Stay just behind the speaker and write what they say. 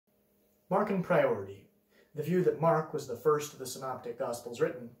Markan Priority, the view that Mark was the first of the Synoptic Gospels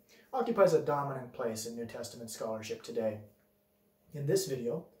written, occupies a dominant place in New Testament scholarship today. In this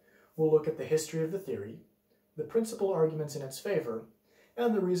video, we'll look at the history of the theory, the principal arguments in its favor,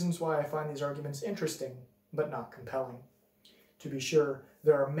 and the reasons why I find these arguments interesting, but not compelling. To be sure,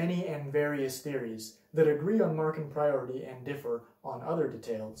 there are many and various theories that agree on Markan Priority and differ on other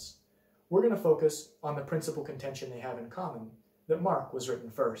details. We're going to focus on the principal contention they have in common, that Mark was written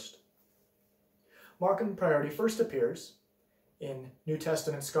first. Markan Priority first appears in New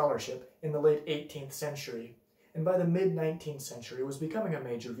Testament scholarship in the late 18th century, and by the mid-19th century was becoming a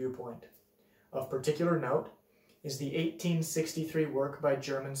major viewpoint. Of particular note is the 1863 work by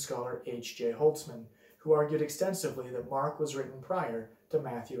German scholar H.J. Holtzmann, who argued extensively that Mark was written prior to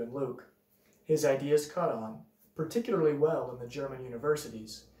Matthew and Luke. His ideas caught on particularly well in the German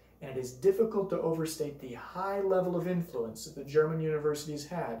universities, and it is difficult to overstate the high level of influence that the German universities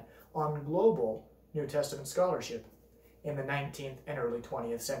had on global New Testament scholarship in the 19th and early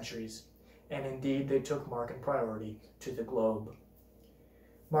 20th centuries, and indeed they took Markan Priority to the globe.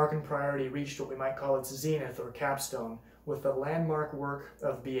 Markan Priority reached what we might call its zenith or capstone with the landmark work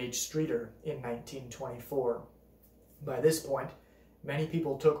of B.H. Streeter in 1924. By this point, many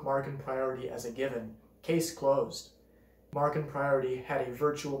people took Markan Priority as a given, case closed. Markan Priority had a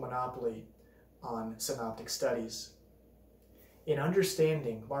virtual monopoly on synoptic studies. In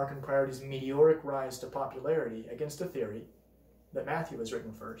understanding Markan Priority's meteoric rise to popularity against a theory that Matthew was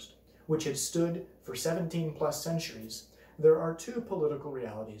written first, which had stood for 17+ centuries, there are two political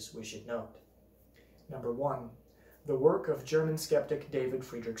realities we should note. Number one, the work of German skeptic David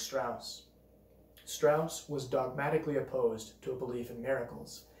Friedrich Strauss. Strauss was dogmatically opposed to a belief in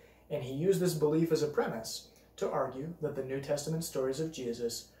miracles, and he used this belief as a premise to argue that the New Testament stories of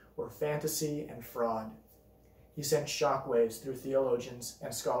Jesus were fantasy and fraud. He sent shockwaves through theologians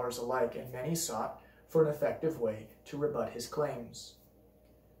and scholars alike, and many sought for an effective way to rebut his claims.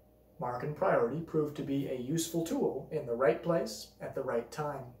 Markan Priority proved to be a useful tool in the right place at the right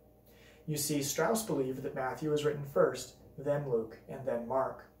time. You see, Strauss believed that Matthew was written first, then Luke, and then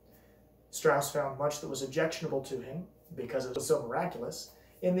Mark. Strauss found much that was objectionable to him, because it was so miraculous,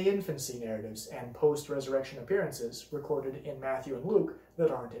 in the infancy narratives and post-resurrection appearances recorded in Matthew and Luke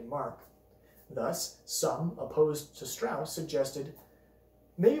that aren't in Mark. Thus, some opposed to Strauss suggested,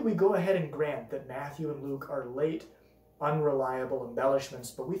 maybe we go ahead and grant that Matthew and Luke are late, unreliable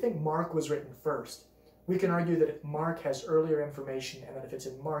embellishments, but we think Mark was written first. We can argue that if Mark has earlier information and that if it's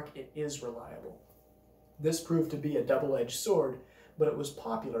in Mark, it is reliable. This proved to be a double-edged sword, but it was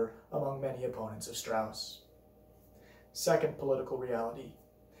popular among many opponents of Strauss. Second political reality.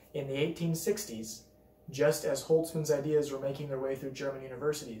 In the 1860s, just as Holtzmann's ideas were making their way through German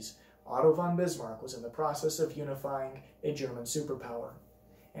universities, Otto von Bismarck was in the process of unifying a German superpower,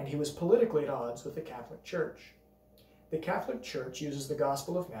 and he was politically at odds with the Catholic Church. The Catholic Church uses the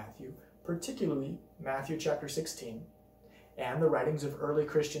Gospel of Matthew, particularly Matthew chapter 16, and the writings of early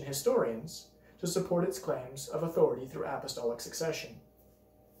Christian historians to support its claims of authority through apostolic succession.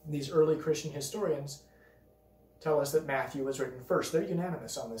 These early Christian historians tell us that Matthew was written first. They're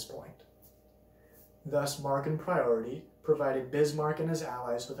unanimous on this point. Thus, Markan Priority provided Bismarck and his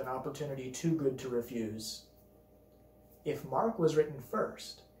allies with an opportunity too good to refuse. If Mark was written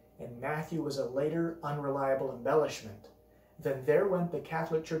first, and Matthew was a later, unreliable embellishment, then there went the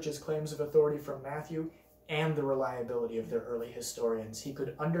Catholic Church's claims of authority from Matthew and the reliability of their early historians. He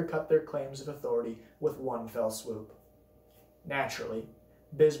could undercut their claims of authority with one fell swoop. Naturally,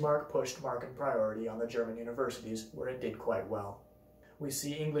 Bismarck pushed Markan Priority on the German universities, where it did quite well. We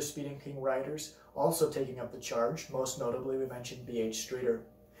see English-speaking writers also taking up the charge. Most notably, we mentioned B.H. Streeter.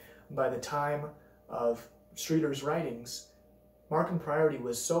 By the time of Streeter's writings, Markan Priority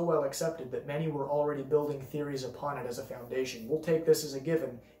was so well accepted that many were already building theories upon it as a foundation. We'll take this as a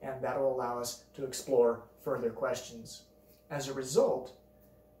given, and that will allow us to explore further questions. As a result,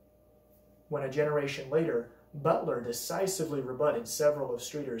 when a generation later, Butler decisively rebutted several of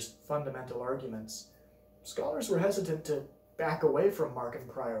Streeter's fundamental arguments, scholars were hesitant to back away from Markan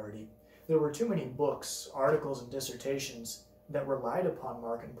Priority. There were too many books, articles, and dissertations that relied upon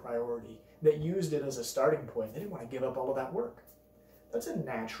Markan Priority, that used it as a starting point. They didn't want to give up all of that work. That's a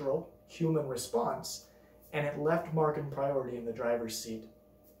natural human response, and it left Markan Priority in the driver's seat.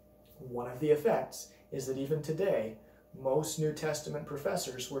 One of the effects is that even today, most New Testament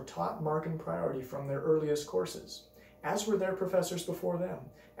professors were taught Markan Priority from their earliest courses, as were their professors before them,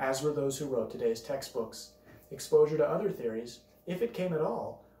 as were those who wrote today's textbooks. Exposure to other theories, if it came at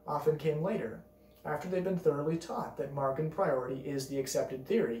all, often came later, after they'd been thoroughly taught that Markan Priority is the accepted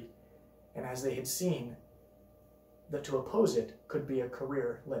theory, and as they had seen that to oppose it could be a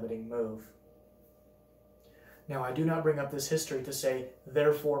career-limiting move. Now, I do not bring up this history to say,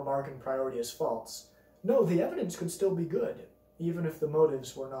 therefore Markan Priority is false. No, the evidence could still be good, even if the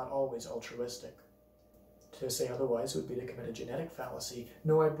motives were not always altruistic. To say otherwise would be to commit a genetic fallacy.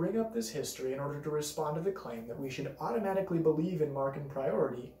 No, I bring up this history in order to respond to the claim that we should automatically believe in Markan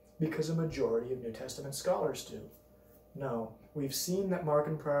Priority because a majority of New Testament scholars do. No, we've seen that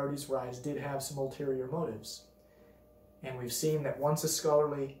Markan Priority's rise did have some ulterior motives. And we've seen that once a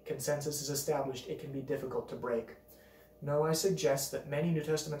scholarly consensus is established, it can be difficult to break. No, I suggest that many New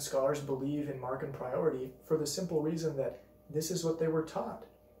Testament scholars believe in Markan Priority for the simple reason that this is what they were taught,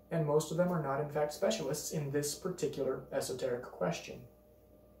 and most of them are not in fact specialists in this particular esoteric question.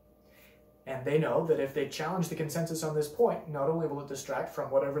 And they know that if they challenge the consensus on this point, not only will it distract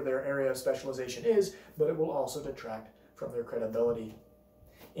from whatever their area of specialization is, but it will also detract from their credibility.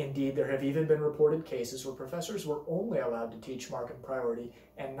 Indeed, there have even been reported cases where professors were only allowed to teach Markan Priority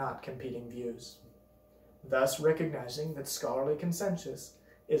and not competing views, thus recognizing that scholarly consensus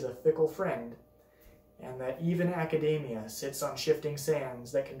is a fickle friend, and that even academia sits on shifting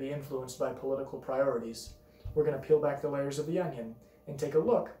sands that can be influenced by political priorities. We're going to peel back the layers of the onion and take a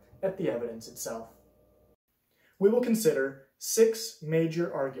look at the evidence itself. We will consider 6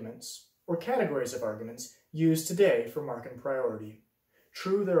 major arguments, or categories of arguments, used today for Markan Priority.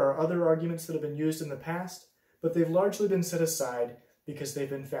 True, there are other arguments that have been used in the past, but they've largely been set aside because they've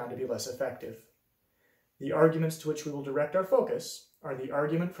been found to be less effective. The arguments to which we will direct our focus are the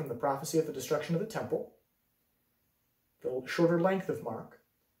argument from the prophecy of the destruction of the temple, the shorter length of Mark,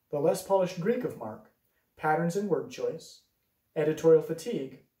 the less polished Greek of Mark, patterns in word choice, editorial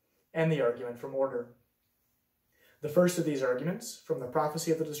fatigue, and the argument from order. The first of these arguments, from the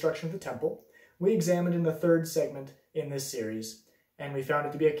prophecy of the destruction of the temple, we examined in the 3rd segment in this series, and we found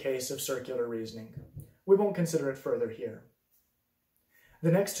it to be a case of circular reasoning. We won't consider it further here.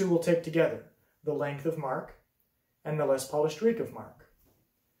 The next 2 we'll take together, the length of Mark and the less polished Greek of Mark.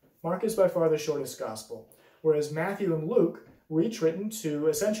 Mark is by far the shortest gospel, whereas Matthew and Luke were each written to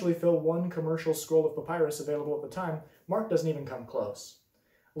essentially fill one commercial scroll of papyrus available at the time. Mark doesn't even come close,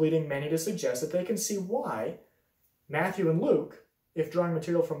 leading many to suggest that they can see why Matthew and Luke, if drawing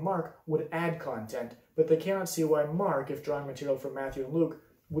material from Mark, would add content, but they cannot see why Mark, if drawing material from Matthew and Luke,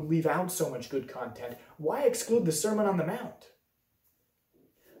 would leave out so much good content. Why exclude the Sermon on the Mount?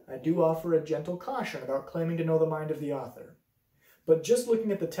 I do offer a gentle caution about claiming to know the mind of the author. But just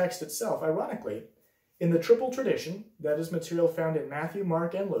looking at the text itself, ironically, in the triple tradition, that is material found in Matthew,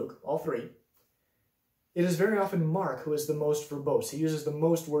 Mark, and Luke, all 3, it is very often Mark who is the most verbose. He uses the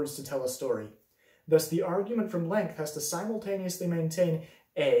most words to tell a story. Thus, the argument from length has to simultaneously maintain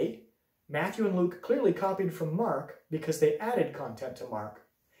A, Matthew and Luke clearly copied from Mark because they added content to Mark,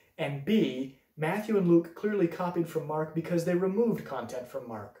 and B, Matthew and Luke clearly copied from Mark because they removed content from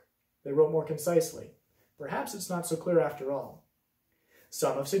Mark. They wrote more concisely. Perhaps it's not so clear after all.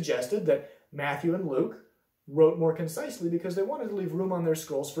 Some have suggested that Matthew and Luke wrote more concisely because they wanted to leave room on their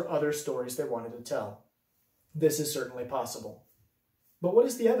scrolls for other stories they wanted to tell. This is certainly possible. But what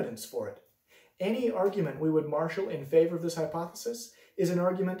is the evidence for it? Any argument we would marshal in favor of this hypothesis is an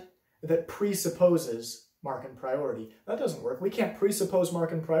argument that presupposes Markan Priority. That doesn't work. We can't presuppose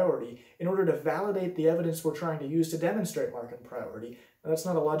Markan Priority in order to validate the evidence we're trying to use to demonstrate Markan Priority. That's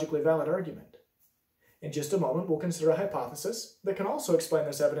not a logically valid argument. In just a moment, we'll consider a hypothesis that can also explain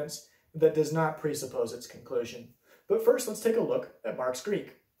this evidence that does not presuppose its conclusion. But first, let's take a look at Mark's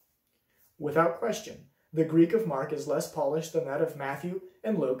Greek. Without question, the Greek of Mark is less polished than that of Matthew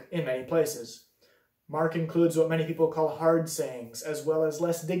and Luke in many places. Mark includes what many people call hard sayings, as well as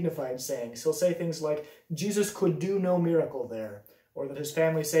less dignified sayings. He'll say things like, Jesus could do no miracle there, or that his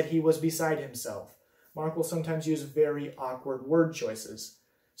family said he was beside himself. Mark will sometimes use very awkward word choices,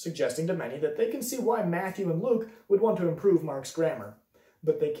 suggesting to many that they can see why Matthew and Luke would want to improve Mark's grammar,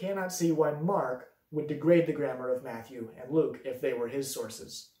 but they cannot see why Mark would degrade the grammar of Matthew and Luke if they were his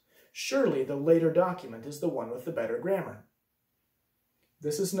sources. Surely the later document is the one with the better grammar.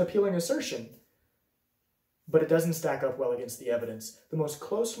 This is an appealing assertion, but it doesn't stack up well against the evidence. The most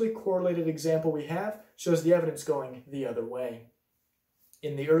closely correlated example we have shows the evidence going the other way.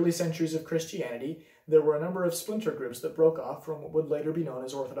 In the early centuries of Christianity, there were a number of splinter groups that broke off from what would later be known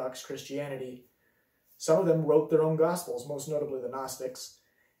as Orthodox Christianity. Some of them wrote their own Gospels, most notably the Gnostics,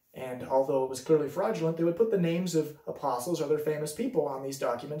 and although it was clearly fraudulent, they would put the names of apostles or other famous people on these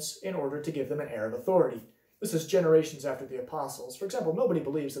documents in order to give them an air of authority. This is generations after the apostles. For example, nobody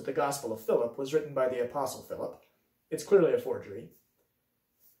believes that the Gospel of Philip was written by the apostle Philip. It's clearly a forgery.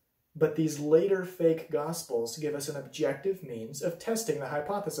 But these later fake Gospels give us an objective means of testing the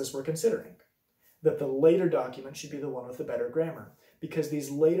hypothesis we're considering. that the later document should be the one with the better grammar, because these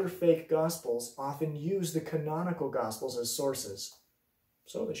later fake Gospels often use the canonical Gospels as sources.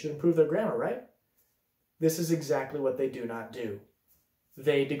 So they should improve their grammar, right? This is exactly what they do not do.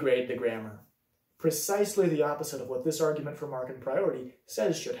 They degrade the grammar. Precisely the opposite of what this argument for Markan Priority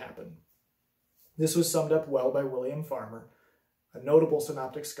says should happen. This was summed up well by William Farmer, a notable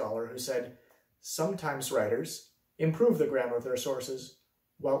synoptic scholar who said, "Sometimes writers improve the grammar of their sources,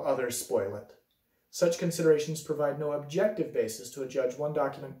 while others spoil it. Such considerations provide no objective basis to adjudge one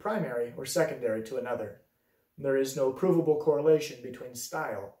document primary or secondary to another. There is no provable correlation between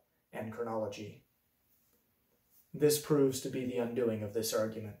style and chronology." This proves to be the undoing of this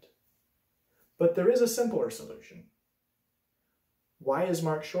argument. But there is a simpler solution. Why is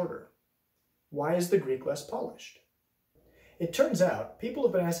Mark shorter? Why is the Greek less polished? It turns out people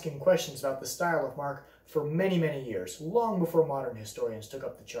have been asking questions about the style of Mark for many, many years, long before modern historians took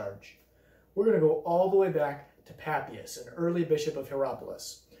up the charge. We're going to go all the way back to Papias, an early bishop of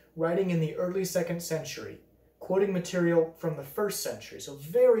Hierapolis, writing in the early 2nd century, quoting material from the 1st century, so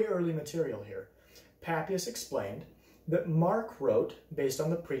very early material here. Papias explained that Mark wrote based on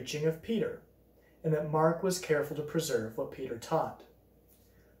the preaching of Peter, and that Mark was careful to preserve what Peter taught.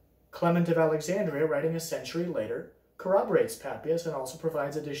 Clement of Alexandria, writing a century later, corroborates Papias and also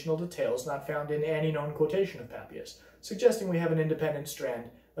provides additional details not found in any known quotation of Papias, suggesting we have an independent strand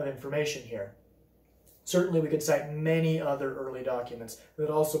of information here. Certainly we could cite many other early documents that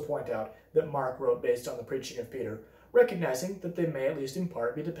also point out that Mark wrote based on the preaching of Peter, recognizing that they may at least in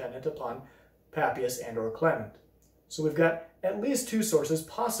part be dependent upon Papias and or Clement. So we've got at least 2 sources,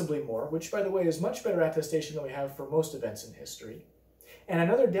 possibly more, which by the way is much better attestation than we have for most events in history. And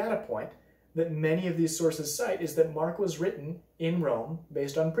another data point that many of these sources cite is that Mark was written in Rome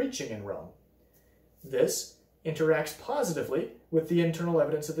based on preaching in Rome. This interacts positively with the internal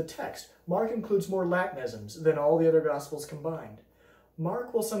evidence of the text. Mark includes more Latinisms than all the other Gospels combined.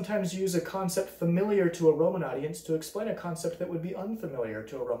 Mark will sometimes use a concept familiar to a Roman audience to explain a concept that would be unfamiliar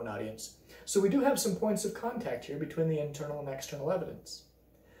to a Roman audience. So we do have some points of contact here between the internal and external evidence.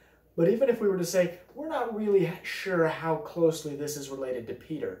 But even if we were to say, we're not really sure how closely this is related to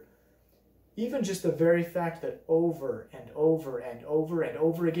Peter, even just the very fact that over and over and over and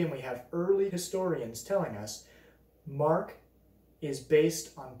over again we have early historians telling us Mark is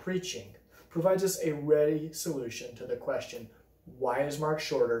based on preaching provides us a ready solution to the question, why is Mark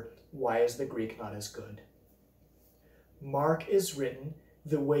shorter? Why is the Greek not as good? Mark is written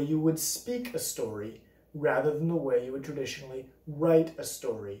the way you would speak a story rather than the way you would traditionally write a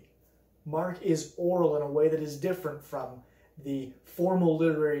story. Mark is oral in a way that is different from the formal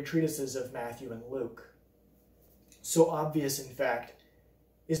literary treatises of Matthew and Luke. So obvious, in fact,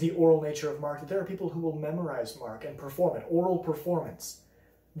 is the oral nature of Mark that there are people who will memorize Mark and perform it, oral performance.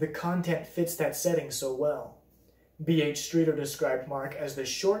 The content fits that setting so well. B.H. Streeter described Mark as the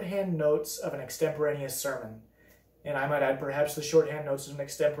shorthand notes of an extemporaneous sermon, and I might add perhaps the shorthand notes of an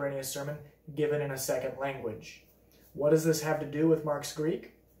extemporaneous sermon given in a second language. What does this have to do with Mark's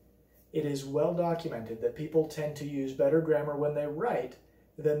Greek? It is well documented that people tend to use better grammar when they write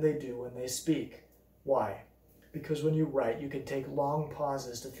than they do when they speak. Why? Because when you write, you can take long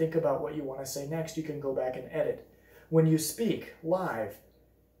pauses to think about what you want to say next. You can go back and edit. When you speak live,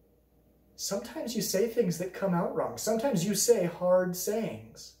 sometimes you say things that come out wrong. Sometimes you say hard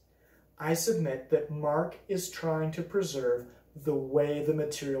sayings. I submit that Mark is trying to preserve the way the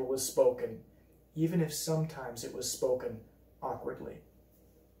material was spoken, even if sometimes it was spoken awkwardly.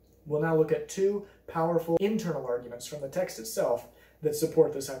 We'll now look at 2 powerful internal arguments from the text itself that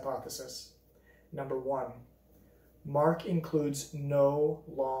support this hypothesis. Number 1, Mark includes no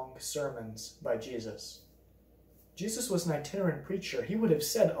long sermons by Jesus. Jesus was an itinerant preacher. He would have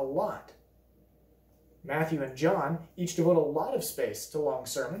said a lot. Matthew and John each devote a lot of space to long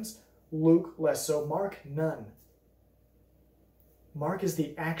sermons. Luke less so. Mark, none. Mark is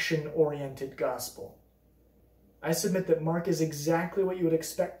the action-oriented gospel. I submit that Mark is exactly what you would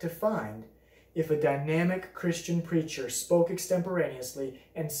expect to find if a dynamic Christian preacher spoke extemporaneously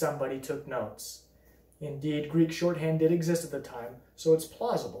and somebody took notes. Indeed, Greek shorthand did exist at the time, so it's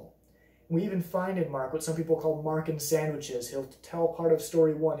plausible. We even find in Mark what some people call Markan sandwiches. He'll tell part of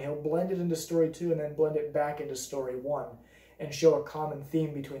story 1, he'll blend it into story 2, and then blend it back into story 1, and show a common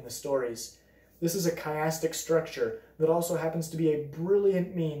theme between the stories. This is a chiastic structure that also happens to be a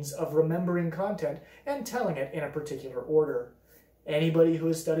brilliant means of remembering content and telling it in a particular order. Anybody who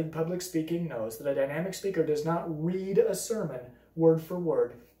has studied public speaking knows that a dynamic speaker does not read a sermon word for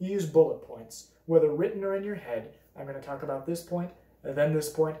word. You use bullet points, whether written or in your head. I'm going to talk about this point, then this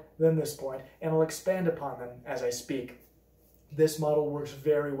point, then this point, and I'll expand upon them as I speak. This model works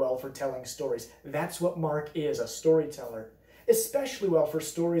very well for telling stories. That's what Mark is, a storyteller, especially well for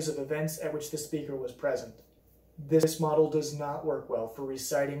stories of events at which the speaker was present. This model does not work well for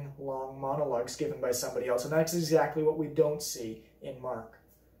reciting long monologues given by somebody else, and that's exactly what we don't see in Mark.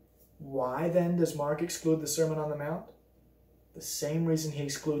 Why then does Mark exclude the Sermon on the Mount? The same reason he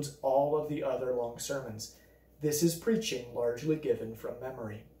excludes all of the other long sermons. This is preaching largely given from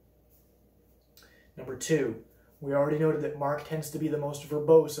memory. Number 2, we already noted that Mark tends to be the most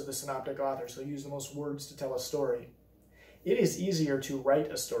verbose of the synoptic authors. He'll use the most words to tell a story. It is easier to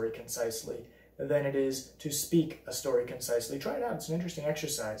write a story concisely than it is to speak a story concisely. Try it out. It's an interesting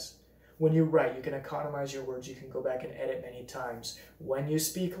exercise. When you write, you can economize your words. You can go back and edit many times. When you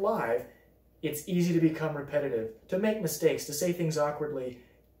speak live, it's easy to become repetitive, to make mistakes, to say things awkwardly,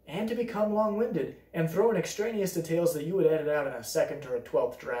 and to become long-winded and throw in extraneous details that you would edit out in a second or a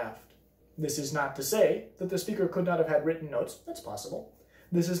 12th draft. This is not to say that the speaker could not have had written notes. That's possible.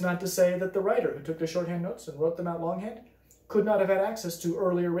 This is not to say that the writer who took the shorthand notes and wrote them out longhand could not have had access to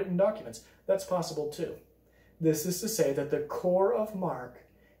earlier written documents. That's possible too. This is to say that the core of Mark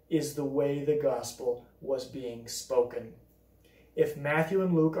is the way the gospel was being spoken. If Matthew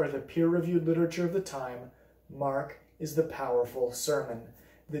and Luke are the peer-reviewed literature of the time, Mark is the powerful sermon.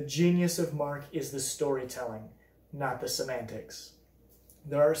 The genius of Mark is the storytelling, not the semantics.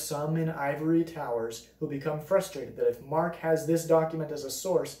 There are some in ivory towers who become frustrated that if Mark has this document as a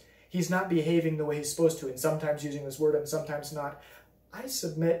source, he's not behaving the way he's supposed to, and sometimes using this word and sometimes not. I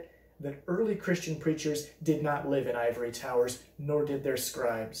submit that early Christian preachers did not live in ivory towers, nor did their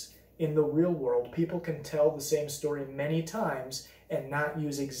scribes. In the real world, people can tell the same story many times and not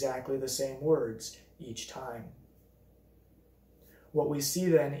use exactly the same words each time. What we see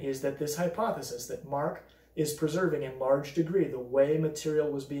then is that this hypothesis that Mark is preserving in large degree the way material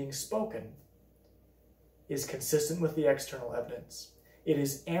was being spoken is consistent with the external evidence. It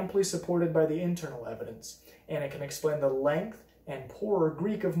is amply supported by the internal evidence, and it can explain the length and poorer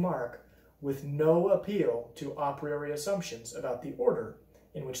Greek of Mark with no appeal to a priori assumptions about the order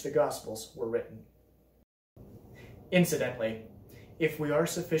in which the Gospels were written. Incidentally, if we are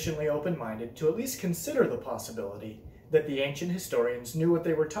sufficiently open-minded to at least consider the possibility that the ancient historians knew what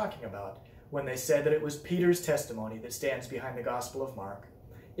they were talking about when they said that it was Peter's testimony that stands behind the Gospel of Mark,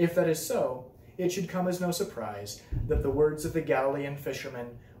 if that is so, it should come as no surprise that the words of the Galilean fishermen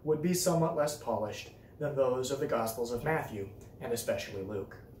would be somewhat less polished than those of the Gospels of Matthew, and especially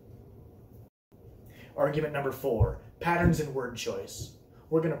Luke. Argument number 4, patterns in word choice.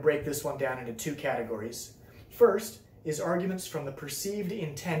 We're going to break this one down into 2 categories. First is arguments from the perceived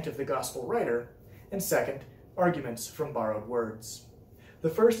intent of the Gospel writer, and second, arguments from borrowed words. The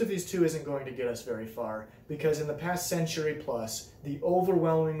first of these 2 isn't going to get us very far, because in the past century plus, the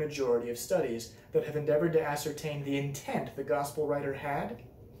overwhelming majority of studies that have endeavored to ascertain the intent the Gospel writer had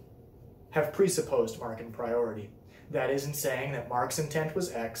have presupposed Markan priority. That isn't saying that Mark's intent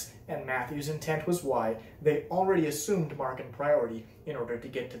was X and Matthew's intent was Y. They already assumed Markan priority in order to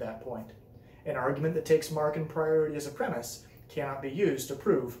get to that point. An argument that takes Markan priority as a premise cannot be used to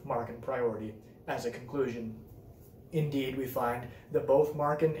prove Markan priority as a conclusion. Indeed, we find that both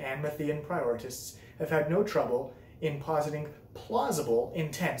Markan and Matthean priorists have had no trouble in positing plausible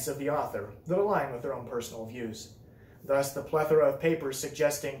intents of the author that align with their own personal views. Thus, the plethora of papers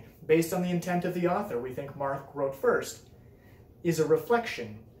suggesting, based on the intent of the author we think Mark wrote first, is a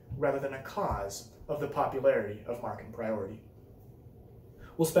reflection rather than a cause of the popularity of Markan priority.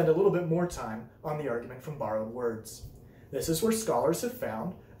 We'll spend a little bit more time on the argument from borrowed words. This is where scholars have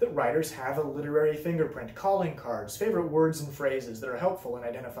found that writers have a literary fingerprint, calling cards, favorite words and phrases that are helpful in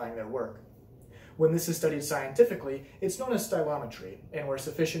identifying their work. When this is studied scientifically, it's known as stylometry, and where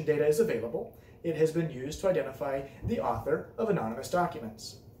sufficient data is available, it has been used to identify the author of anonymous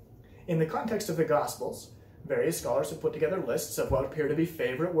documents. In the context of the Gospels, various scholars have put together lists of what appear to be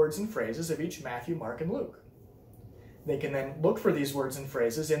favorite words and phrases of each Matthew, Mark, and Luke. They can then look for these words and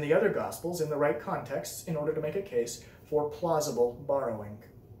phrases in the other Gospels in the right contexts in order to make a case for plausible borrowing.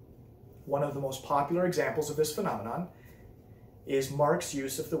 One of the most popular examples of this phenomenon is Mark's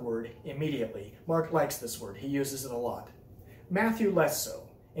use of the word immediately. Mark likes this word. He uses it a lot. Matthew less so.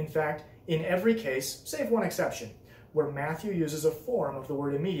 In fact, in every case, save one exception, where Matthew uses a form of the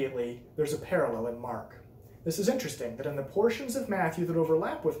word immediately, there's a parallel in Mark. This is interesting, that in the portions of Matthew that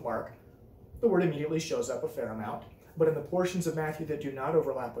overlap with Mark, the word immediately shows up a fair amount, but in the portions of Matthew that do not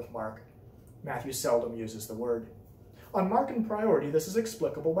overlap with Mark, Matthew seldom uses the word. On Markan priority, this is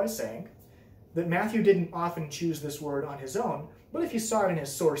explicable by saying that Matthew didn't often choose this word on his own, but if he saw it in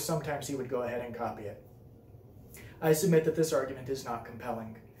his source, sometimes he would go ahead and copy it. I submit that this argument is not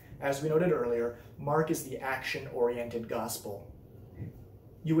compelling. As we noted earlier, Mark is the action-oriented gospel.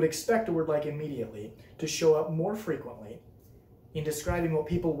 You would expect a word like immediately to show up more frequently in describing what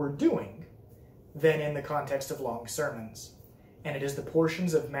people were doing than in the context of long sermons. And it is the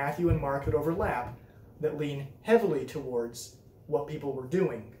portions of Matthew and Mark that overlap that lean heavily towards what people were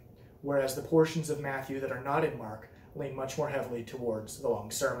doing, whereas the portions of Matthew that are not in Mark lean much more heavily towards the long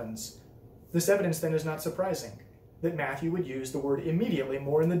sermons. This evidence then is not surprising, that Matthew would use the word immediately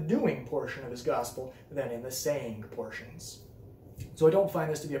more in the doing portion of his gospel than in the saying portions. So I don't find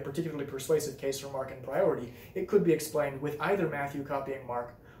this to be a particularly persuasive case for Markan priority. It could be explained with either Matthew copying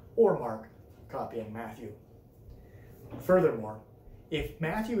Mark or Mark copying Matthew. Furthermore, if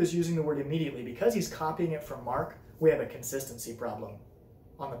Matthew is using the word immediately because he's copying it from Mark, we have a consistency problem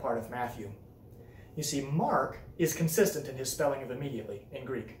on the part of Matthew. You see, Mark is consistent in his spelling of immediately in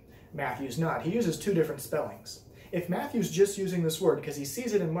Greek. Matthew's not. He uses two different spellings. If Matthew's just using this word because he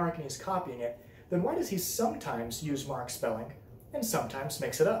sees it in Mark and he's copying it, then why does he sometimes use Mark's spelling and sometimes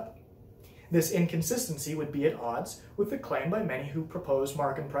mix it up? This inconsistency would be at odds with the claim by many who propose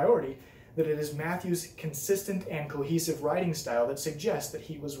Markan priority that it is Matthew's consistent and cohesive writing style that suggests that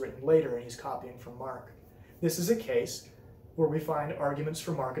he was written later and he's copying from Mark. This is a case where we find arguments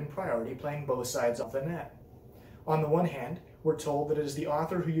for Markan priority playing both sides of the net. On the one hand, we're told that it is the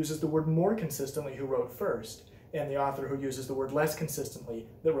author who uses the word more consistently who wrote first, and the author who uses the word less consistently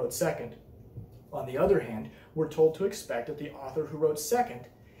that wrote second. On the other hand, we're told to expect that the author who wrote second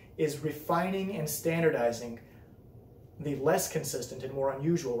is refining and standardizing the less consistent and more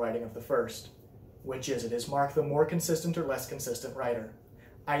unusual writing of the first. Which is it? Is Mark the more consistent or less consistent writer?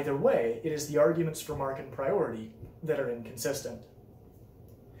 Either way, it is the arguments for Markan priority that are inconsistent.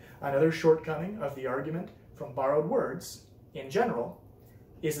 Another shortcoming of the argument from borrowed words, in general,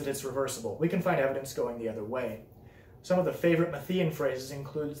 is that it's reversible. We can find evidence going the other way. Some of the favorite Matthean phrases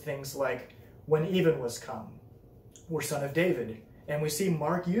include things like, when even was come, or son of David, and we see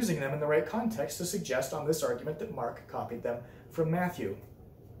Mark using them in the right context to suggest on this argument that Mark copied them from Matthew.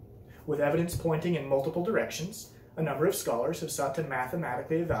 With evidence pointing in multiple directions, a number of scholars have sought to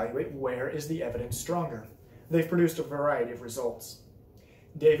mathematically evaluate where is the evidence stronger. They've produced a variety of results.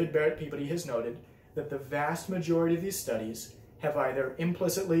 David Barrett Peabody has noted that the vast majority of these studies have either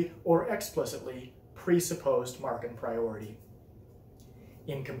implicitly or explicitly presupposed Markan priority.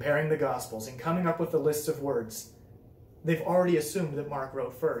 In comparing the Gospels and coming up with the lists of words, they've already assumed that Mark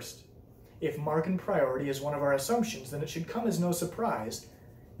wrote first. If Markan priority is one of our assumptions, then it should come as no surprise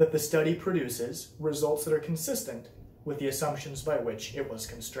that the study produces results that are consistent with the assumptions by which it was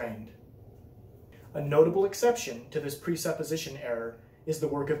constrained. A notable exception to this presupposition error is the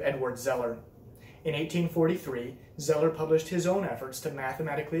work of Edward Zeller. In 1843, Zeller published his own efforts to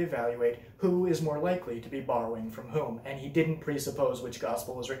mathematically evaluate who is more likely to be borrowing from whom, and he didn't presuppose which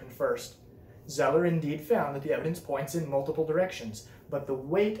gospel was written first. Zeller indeed found that the evidence points in multiple directions, but the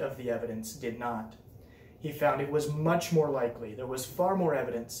weight of the evidence did not. He found it was much more likely, there was far more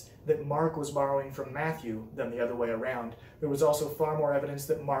evidence that Mark was borrowing from Matthew than the other way around. There was also far more evidence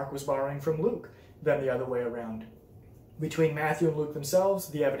that Mark was borrowing from Luke than the other way around. Between Matthew and Luke themselves,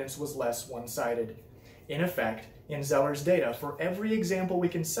 the evidence was less one-sided. In effect, in Zeller's data, for every example we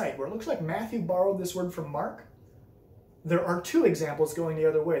can cite where it looks like Matthew borrowed this word from Mark, there are two examples going the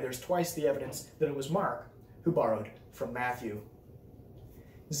other way. There's twice the evidence that it was Mark who borrowed from Matthew.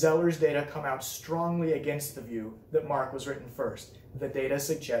 Zeller's data come out strongly against the view that Mark was written first. The data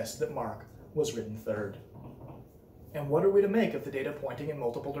suggests that Mark was written third. And what are we to make of the data pointing in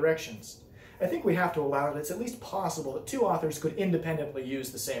multiple directions? I think we have to allow that it's at least possible that two authors could independently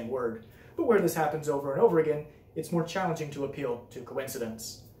use the same word, but where this happens over and over again, it's more challenging to appeal to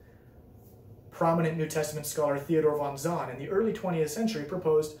coincidence. Prominent New Testament scholar Theodor von Zahn in the early 20th century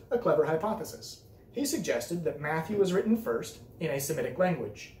proposed a clever hypothesis. He suggested that Matthew was written first in a Semitic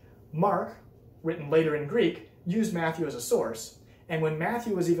language. Mark, written later in Greek, used Matthew as a source, and when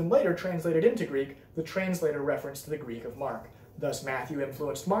Matthew was even later translated into Greek, the translator referenced the Greek of Mark. Thus Matthew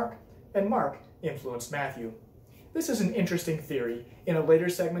influenced Mark, and Mark influenced Matthew. This is an interesting theory. In a later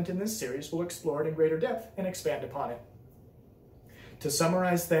segment in this series, we'll explore it in greater depth and expand upon it. To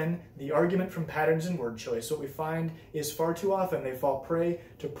summarize then, the argument from patterns in word choice, what we find is far too often they fall prey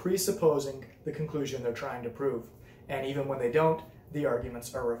to presupposing the conclusion they're trying to prove. And even when they don't, the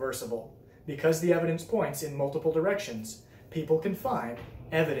arguments are reversible. Because the evidence points in multiple directions, people can find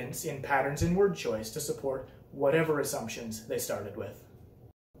evidence in patterns in word choice to support whatever assumptions they started with.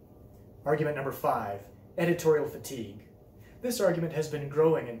 Argument number 5, editorial fatigue. This argument has been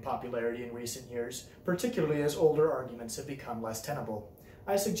growing in popularity in recent years, particularly as older arguments have become less tenable.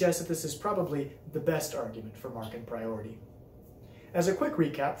 I suggest that this is probably the best argument for Markan priority. As a quick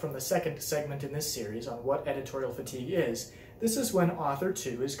recap from the second segment in this series on what editorial fatigue is, this is when author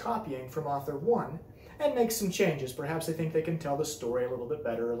 2 is copying from author 1 and makes some changes. Perhaps they think they can tell the story a little bit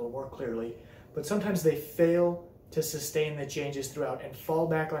better, a little more clearly, but sometimes they fail to sustain the changes throughout and fall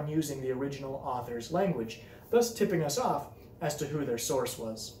back on using the original author's language, thus tipping us off as to who their source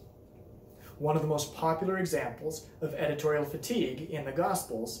was. One of the most popular examples of editorial fatigue in the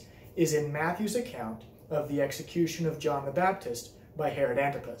Gospels is in Matthew's account of the execution of John the Baptist by Herod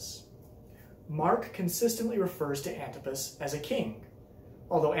Antipas. Mark consistently refers to Antipas as a king.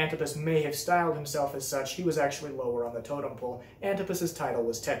 Although Antipas may have styled himself as such, he was actually lower on the totem pole. Antipas's title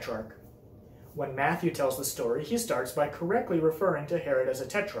was Tetrarch. When Matthew tells the story, he starts by correctly referring to Herod as a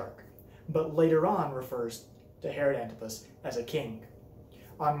tetrarch, but later on refers to Herod Antipas as a king.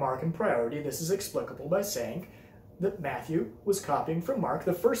 On Markan Priority, this is explicable by saying that Matthew was copying from Mark.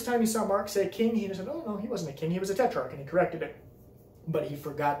 The first time he saw Mark say king, he said, oh no, he wasn't a king, he was a tetrarch, and he corrected it. But he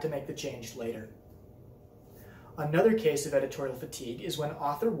forgot to make the change later. Another case of editorial fatigue is when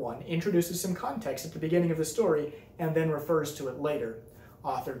author 1 introduces some context at the beginning of the story and then refers to it later.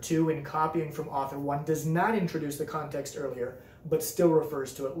 Author 2, in copying from author 1, does not introduce the context earlier, but still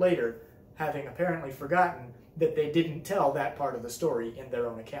refers to it later, having apparently forgotten that they didn't tell that part of the story in their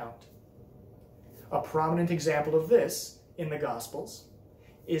own account. A prominent example of this in the Gospels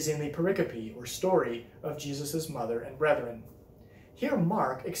is in the pericope, or story, of Jesus' mother and brethren. Here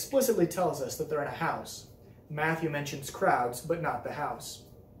Mark explicitly tells us that they're in a house. Matthew mentions crowds, but not the house.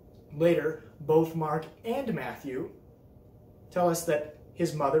 Later, both Mark and Matthew tell us that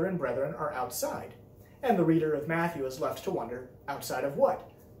his mother and brethren are outside, and the reader of Matthew is left to wonder, outside of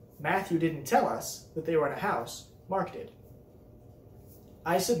what? Matthew didn't tell us that they were in a house, Mark did.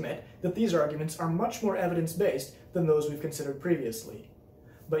 I submit that these arguments are much more evidence-based than those we've considered previously,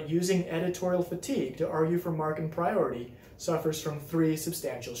 but using editorial fatigue to argue for Markan Priority suffers from 3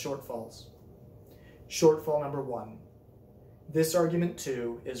 substantial shortfalls. Shortfall number 1. This argument,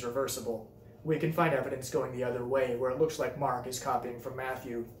 too, is reversible. We can find evidence going the other way, where it looks like Mark is copying from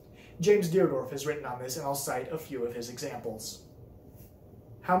Matthew. James Deardorff has written on this, and I'll cite a few of his examples.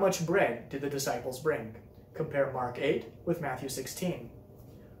 How much bread did the disciples bring? Compare Mark 8 with Matthew 16.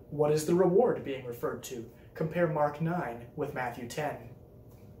 What is the reward being referred to? Compare Mark 9 with Matthew 10.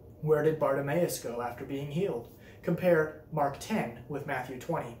 Where did Bartimaeus go after being healed? Compare Mark 10 with Matthew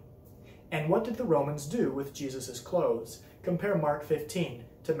 20. And what did the Romans do with Jesus' clothes? Compare Mark 15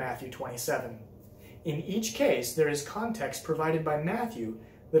 to Matthew 27. In each case, there is context provided by Matthew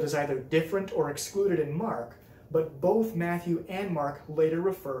that is either different or excluded in Mark, but both Matthew and Mark later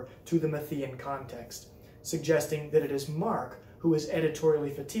refer to the Matthean context, suggesting that it is Mark who is editorially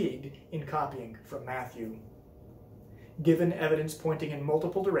fatigued in copying from Matthew. Given evidence pointing in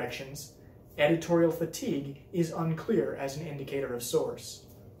multiple directions, editorial fatigue is unclear as an indicator of source.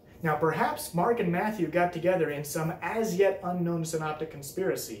 Now, perhaps Mark and Matthew got together in some as-yet unknown synoptic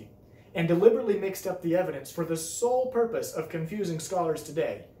conspiracy and deliberately mixed up the evidence for the sole purpose of confusing scholars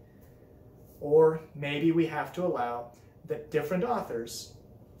today. Or maybe we have to allow that different authors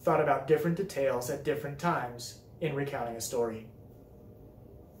thought about different details at different times in recounting a story.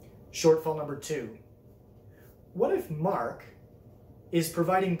 Shortfall number 2. What if Mark is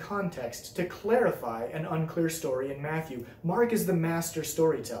providing context to clarify an unclear story in Matthew? Mark is the master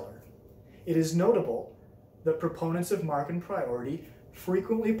storyteller. It is notable that proponents of Markan Priority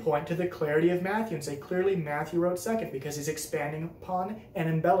frequently point to the clarity of Matthew and say clearly Matthew wrote second because he's expanding upon and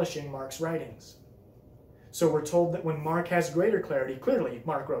embellishing Mark's writings. So we're told that when Mark has greater clarity, clearly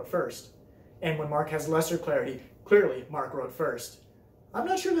Mark wrote first. And when Mark has lesser clarity, clearly Mark wrote first. I'm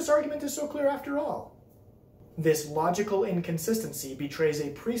not sure this argument is so clear after all. This logical inconsistency betrays a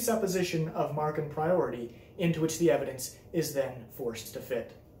presupposition of Markan Priority into which the evidence is then forced to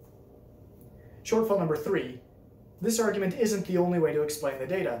fit. Shortfall number 3. This argument isn't the only way to explain the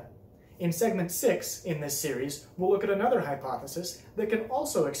data. In segment 6 in this series, we'll look at another hypothesis that can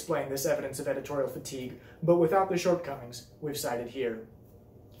also explain this evidence of editorial fatigue, but without the shortcomings we've cited here.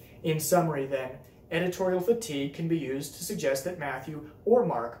 In summary then, editorial fatigue can be used to suggest that Matthew or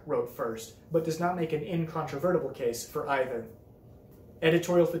Mark wrote first, but does not make an incontrovertible case for either.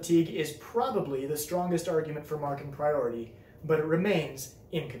 Editorial fatigue is probably the strongest argument for Markan Priority, but it remains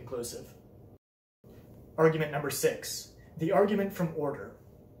inconclusive. Argument number 6, the argument from order.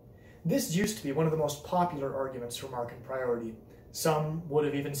 This used to be one of the most popular arguments for Markan Priority. Some would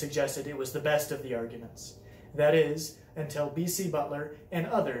have even suggested it was the best of the arguments. That is, until B.C. Butler and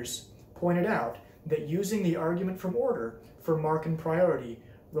others pointed out that using the argument from order for Markan Priority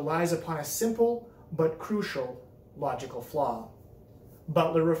relies upon a simple but crucial logical flaw.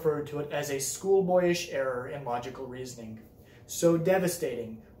 Butler referred to it as a schoolboyish error in logical reasoning. So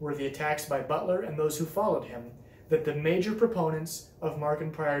devastating were the attacks by Butler and those who followed him that the major proponents of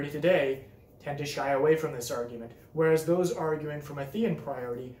Markan priority today tend to shy away from this argument, whereas those arguing from a thean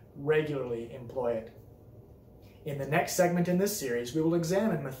priority regularly employ it. In the next segment in this series, we will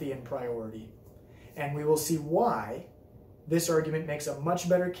examine Matthean priority, and we will see why this argument makes a much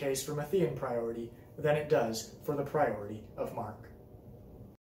better case for Matthean priority than it does for the priority of Mark.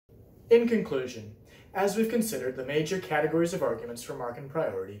 In conclusion, as we've considered the major categories of arguments for Markan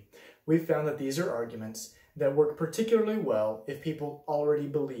priority, we've found that these are arguments that work particularly well if people already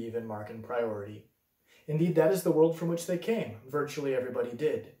believe in Markan priority. Indeed, that is the world from which they came. Virtually everybody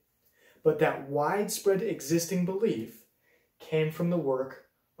did. But that widespread existing belief came from the work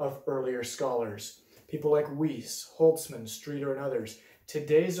of earlier scholars, people like Weiss, Holtzman, Streeter, and others.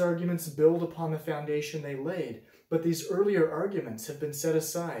 Today's arguments build upon the foundation they laid, but these earlier arguments have been set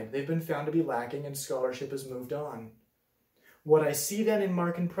aside. They've been found to be lacking, and scholarship has moved on. What I see then in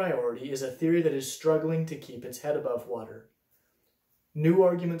Markan priority is a theory that is struggling to keep its head above water. New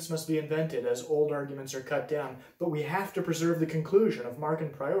arguments must be invented as old arguments are cut down, but we have to preserve the conclusion of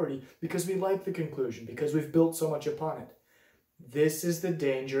Markan priority because we like the conclusion, because we've built so much upon it. This is the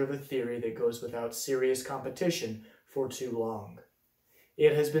danger of a theory that goes without serious competition for too long.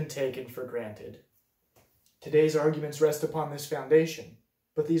 It has been taken for granted. Today's arguments rest upon this foundation,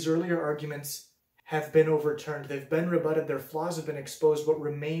 but these earlier arguments have been overturned. They've been rebutted. Their flaws have been exposed. What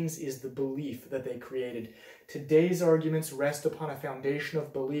remains is the belief that they created. Today's arguments rest upon a foundation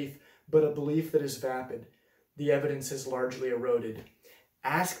of belief, but a belief that is vapid. The evidence has largely eroded.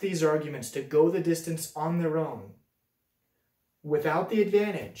 Ask these arguments to go the distance on their own, without the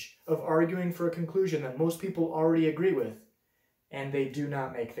advantage of arguing for a conclusion that most people already agree with, and they do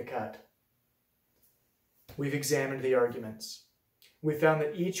not make the cut. We've examined the arguments. We found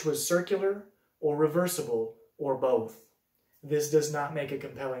that each was circular, or reversible, or both. This does not make a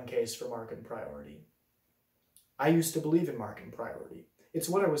compelling case for Markan priority. I used to believe in Markan priority. It's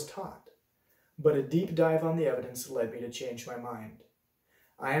what I was taught. But a deep dive on the evidence led me to change my mind.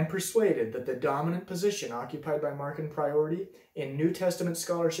 I am persuaded that the dominant position occupied by Markan priority in New Testament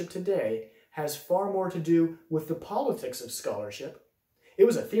scholarship today has far more to do with the politics of scholarship — it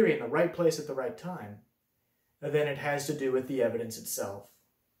was a theory in the right place at the right time — than it has to do with the evidence itself.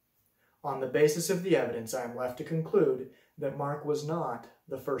 On the basis of the evidence, I am left to conclude that Mark was not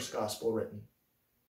the first gospel written.